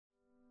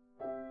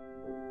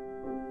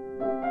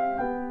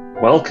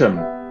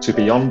Welcome to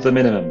Beyond the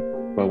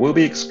Minimum, where we'll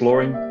be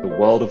exploring the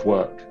world of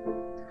work.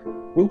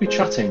 We'll be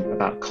chatting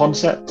about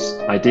concepts,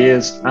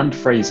 ideas, and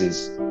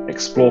phrases,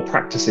 explore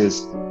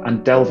practices,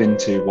 and delve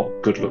into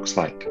what good looks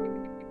like.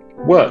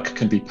 Work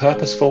can be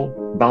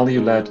purposeful,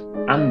 value-led,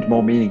 and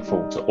more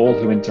meaningful to all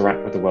who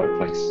interact with the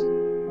workplace.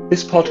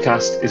 This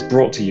podcast is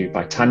brought to you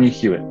by Tanya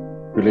Hewitt,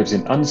 who lives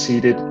in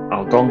unceded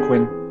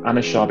Algonquin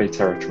Anishinaabe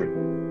territory,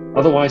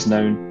 otherwise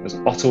known as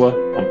Ottawa,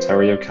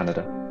 Ontario,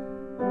 Canada.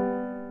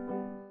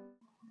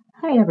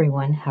 Hi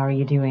everyone, how are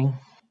you doing?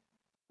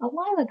 A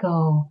while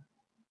ago,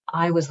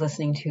 I was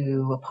listening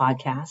to a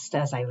podcast,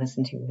 as I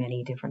listen to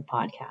many different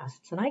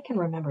podcasts, and I can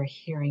remember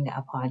hearing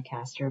a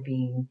podcaster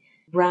being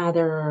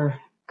rather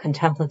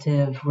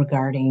contemplative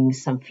regarding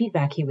some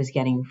feedback he was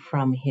getting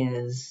from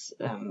his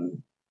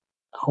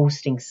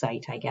hosting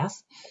site, I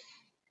guess,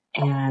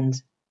 and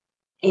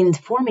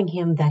informing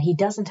him that he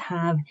doesn't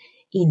have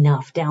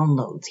enough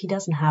downloads, he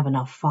doesn't have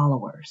enough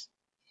followers,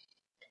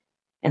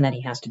 and that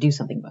he has to do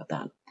something about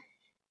that.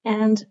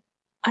 And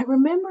I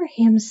remember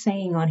him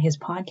saying on his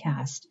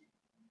podcast,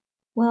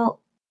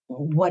 well,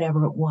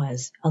 whatever it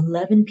was,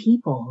 11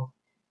 people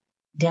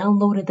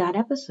downloaded that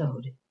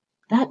episode.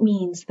 That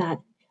means that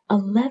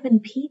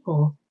 11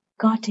 people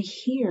got to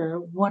hear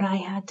what I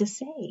had to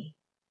say.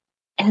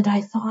 And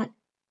I thought,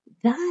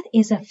 that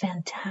is a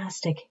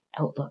fantastic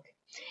outlook.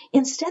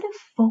 Instead of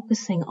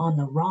focusing on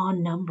the raw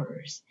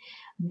numbers,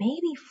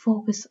 maybe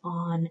focus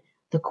on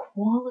the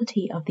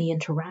quality of the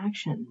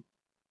interaction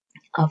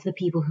of the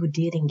people who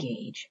did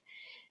engage,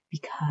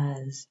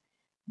 because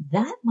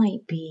that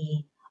might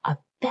be a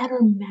better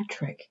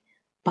metric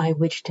by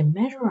which to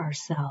measure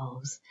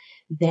ourselves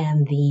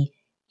than the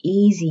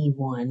easy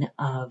one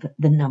of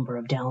the number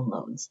of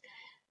downloads.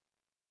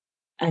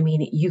 I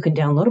mean, you can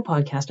download a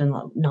podcast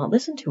and not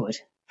listen to it,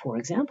 for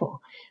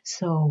example.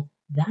 So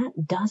that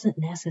doesn't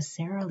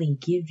necessarily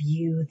give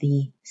you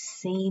the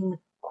same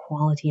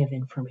quality of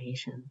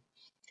information.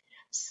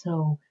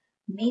 So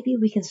maybe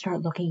we can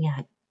start looking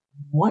at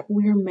what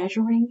we're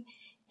measuring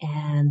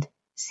and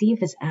see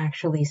if it's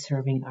actually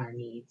serving our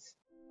needs.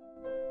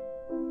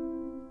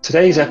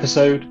 Today's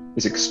episode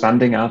is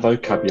expanding our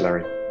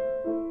vocabulary.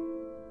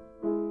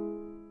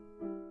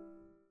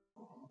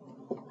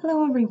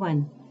 Hello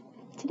everyone.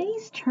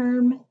 Today's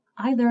term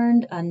I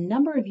learned a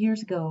number of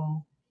years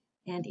ago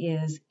and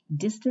is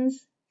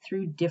distance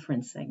through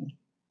differencing.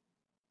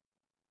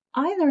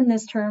 I learned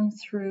this term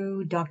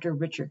through Dr.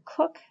 Richard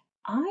Cook.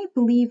 I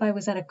believe I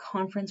was at a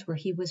conference where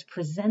he was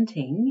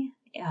presenting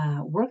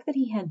work that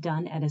he had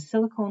done at a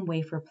silicone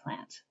wafer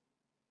plant.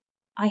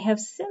 I have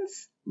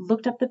since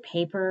looked up the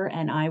paper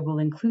and I will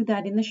include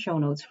that in the show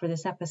notes for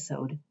this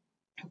episode.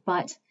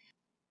 But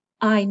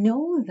I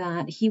know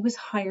that he was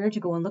hired to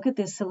go and look at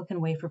this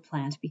silicone wafer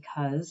plant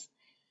because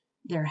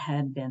there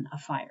had been a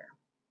fire.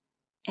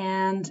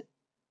 And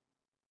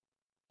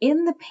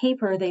in the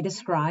paper, they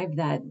described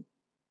that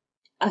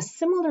a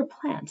similar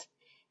plant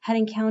had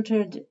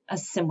encountered a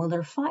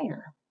similar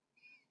fire,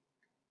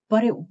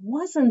 but it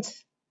wasn't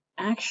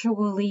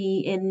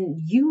actually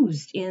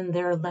used in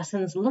their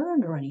lessons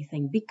learned or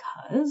anything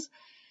because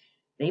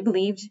they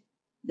believed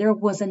there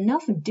was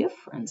enough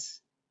difference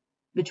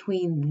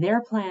between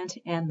their plant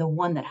and the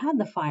one that had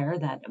the fire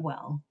that,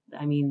 well,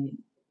 I mean,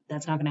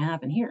 that's not going to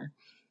happen here.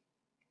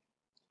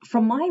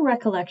 From my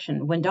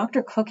recollection, when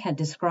Dr. Cook had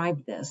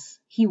described this,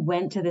 he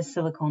went to this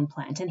silicone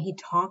plant and he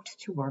talked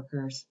to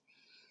workers.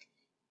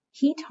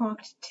 He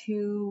talked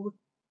to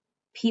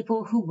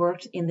people who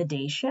worked in the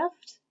day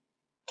shift,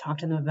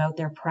 talked to them about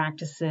their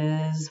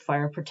practices,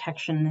 fire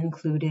protection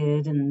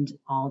included, and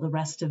all the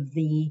rest of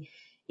the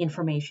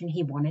information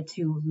he wanted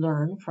to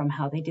learn from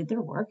how they did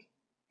their work.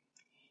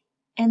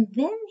 And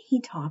then he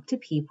talked to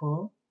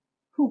people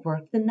who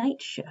worked the night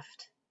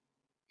shift,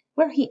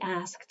 where he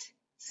asked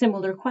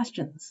similar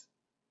questions.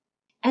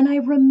 And I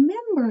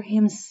remember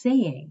him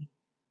saying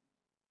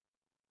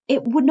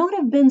it would not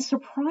have been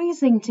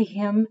surprising to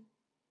him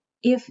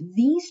if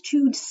these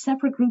two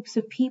separate groups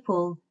of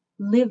people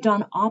lived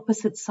on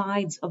opposite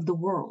sides of the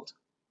world.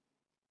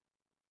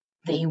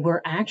 They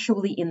were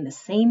actually in the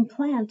same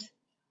plant,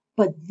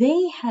 but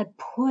they had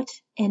put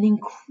an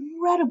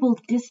incredible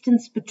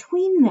distance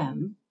between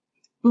them,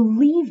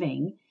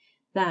 believing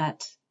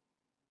that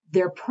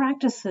their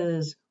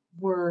practices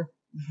were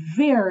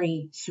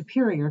very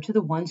superior to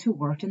the ones who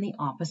worked in the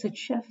opposite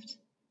shift.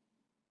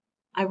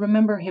 I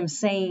remember him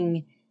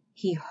saying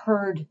he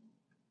heard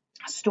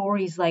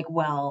stories like,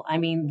 well, I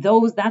mean,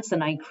 that's the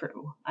night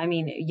crew. I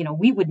mean,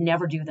 we would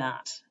never do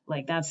that.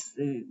 Like that's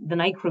the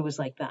night crew is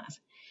like that.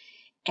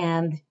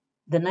 And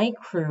the night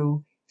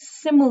crew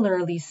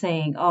similarly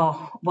saying,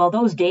 oh, well,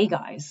 those day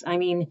guys, I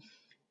mean,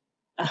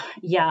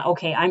 yeah,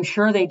 okay, I'm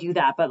sure they do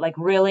that, but like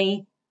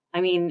really,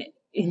 I mean,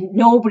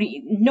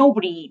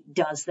 nobody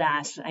does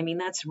that. I mean,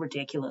 that's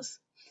ridiculous.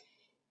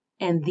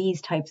 And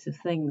these types of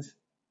things.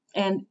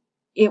 And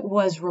it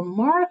was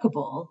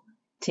remarkable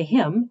to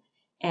him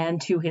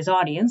and to his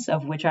audience,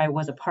 of which I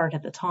was a part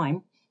at the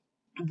time,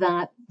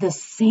 that the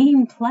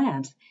same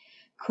plant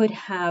could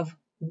have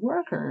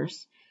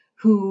workers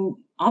who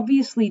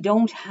obviously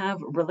don't have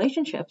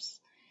relationships,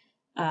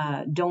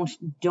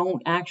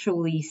 don't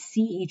actually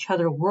see each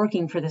other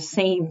working for the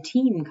same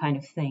team kind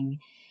of thing,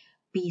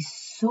 be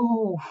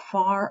so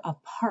far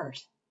apart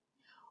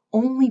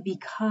only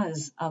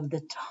because of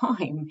the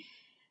time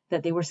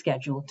that they were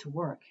scheduled to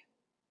work.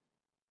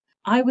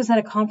 I was at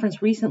a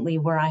conference recently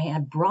where I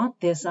had brought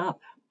this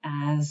up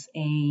as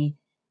a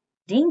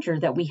danger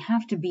that we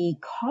have to be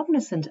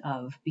cognizant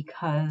of,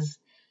 because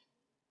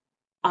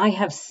I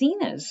have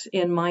seen it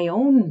in my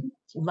own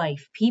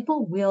life.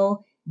 People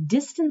will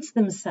distance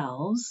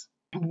themselves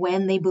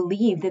when they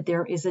believe that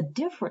there is a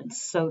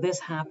difference. So this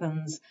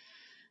happens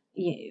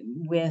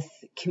with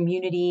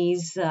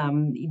communities,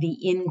 the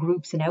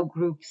in-groups and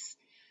out-groups.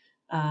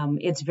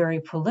 It's very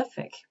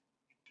prolific.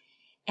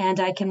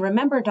 And I can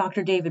remember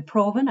Dr. David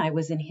Provan, I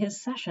was in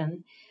his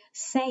session,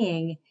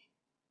 saying,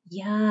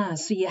 yeah,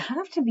 so you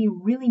have to be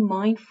really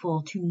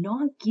mindful to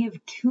not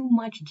give too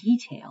much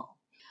detail,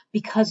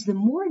 because the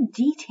more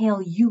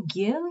detail you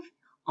give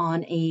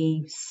on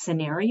a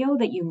scenario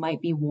that you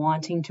might be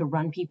wanting to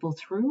run people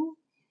through,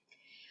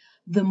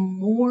 the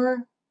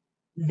more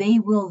they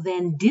will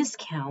then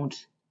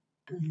discount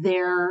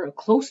their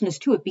closeness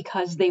to it,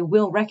 because they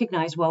will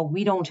recognize, well,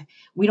 we don't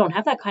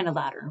have that kind of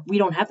ladder. We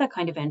don't have that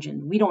kind of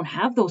engine. We don't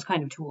have those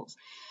kind of tools.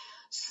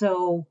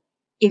 So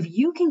if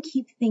you can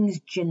keep things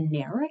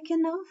generic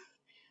enough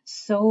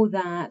so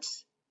that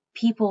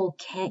people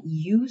can't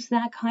use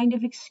that kind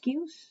of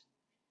excuse,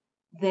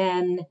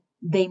 then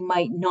they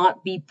might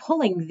not be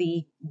pulling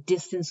the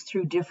distance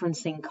through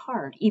differencing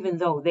card, even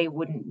though they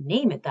wouldn't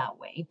name it that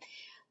way.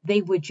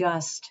 They would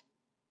just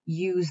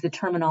use the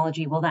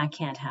terminology, well, that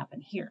can't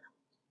happen here.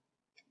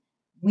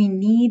 We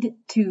need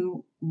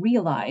to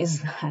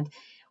realize that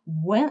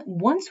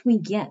once we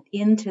get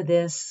into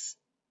this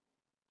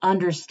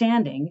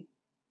understanding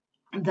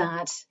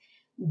that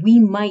we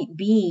might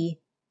be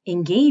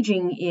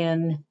engaging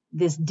in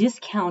this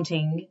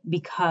discounting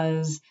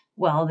because,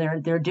 well,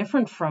 they're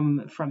different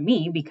from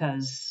me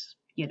because,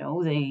 you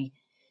know, they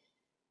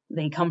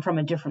come from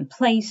a different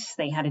place,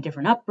 they had a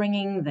different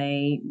upbringing,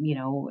 they, you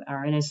know,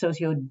 are in a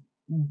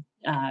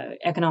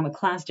socio-economic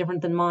class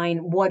different than mine,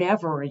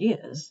 whatever it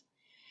is.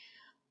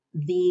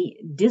 The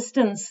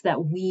distance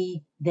that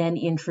we then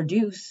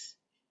introduce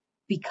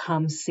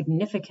becomes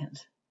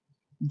significant.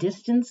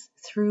 Distance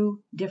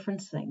through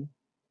differencing.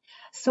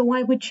 So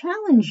I would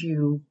challenge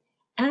you,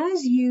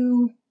 as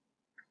you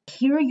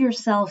hear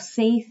yourself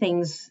say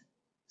things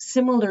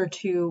similar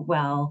to,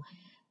 well,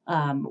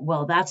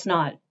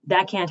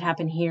 that can't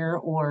happen here,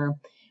 or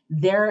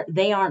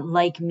they aren't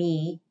like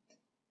me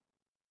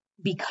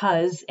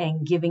because,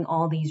 and giving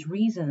all these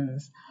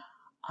reasons,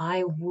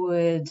 I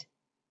would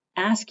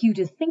ask you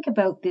to think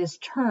about this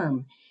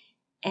term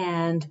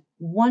and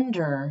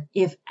wonder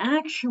if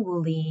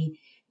actually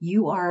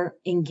you are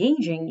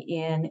engaging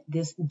in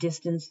this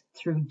distance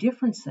through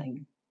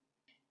differencing.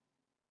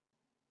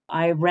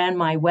 I ran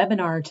my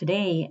webinar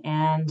today,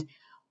 and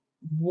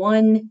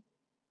one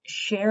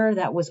share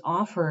that was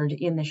offered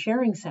in the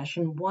sharing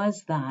session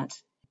was that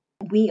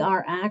we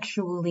are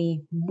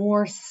actually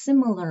more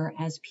similar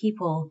as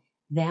people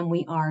than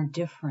we are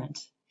different.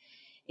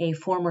 A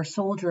former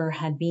soldier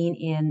had been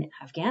in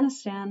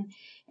Afghanistan,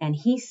 and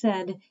he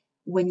said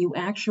when you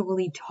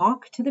actually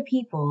talk to the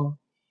people,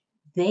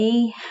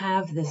 they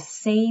have the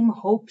same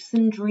hopes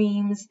and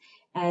dreams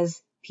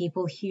as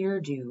people here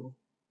do.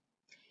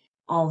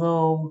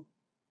 Although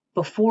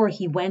before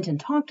he went and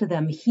talked to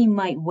them, he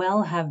might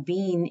well have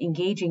been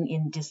engaging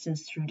in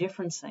distance through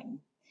differencing,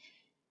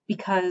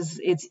 because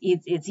it's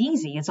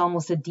easy. It's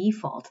almost a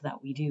default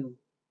that we do.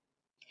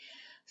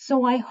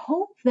 So I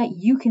hope that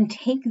you can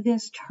take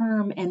this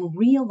term and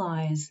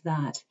realize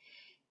that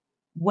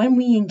when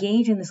we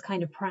engage in this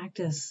kind of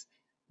practice,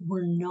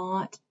 we're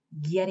not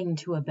getting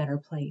to a better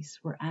place.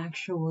 We're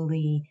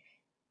actually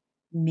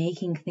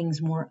making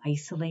things more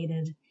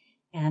isolated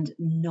and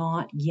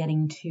not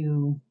getting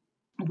to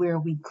where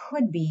we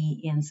could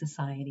be in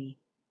society.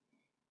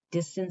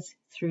 Distance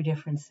through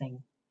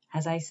differencing.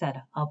 As I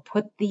said, I'll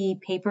put the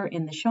paper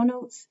in the show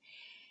notes,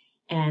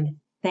 and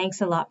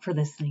thanks a lot for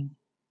listening.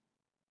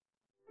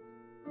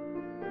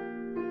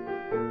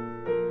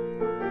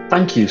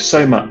 Thank you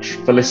so much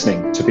for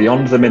listening to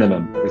Beyond the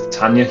Minimum with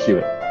Tanya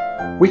Hewitt.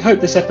 We hope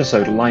this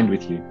episode aligned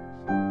with you.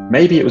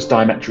 Maybe it was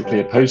diametrically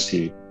opposed to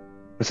you,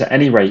 but at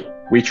any rate,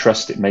 we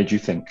trust it made you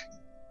think.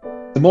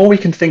 The more we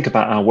can think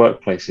about our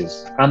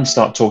workplaces and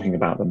start talking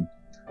about them,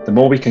 the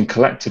more we can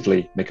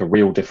collectively make a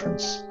real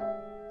difference.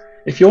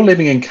 If you're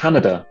living in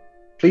Canada,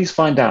 please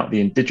find out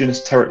the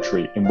Indigenous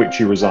territory in which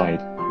you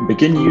reside and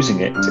begin using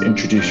it to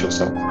introduce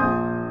yourself.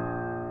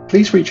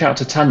 Please reach out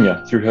to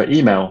Tanya through her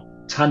email,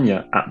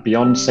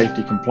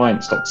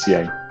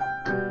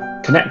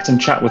 tanya@beyondsafetycompliance.ca. Connect and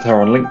chat with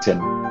her on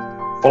LinkedIn.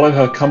 Follow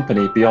her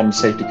company Beyond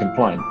Safety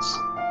Compliance,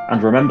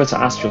 and remember to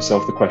ask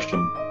yourself the question,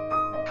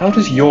 how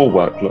does your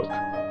work look?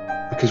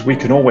 Because we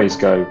can always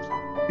go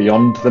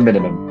beyond the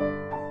minimum.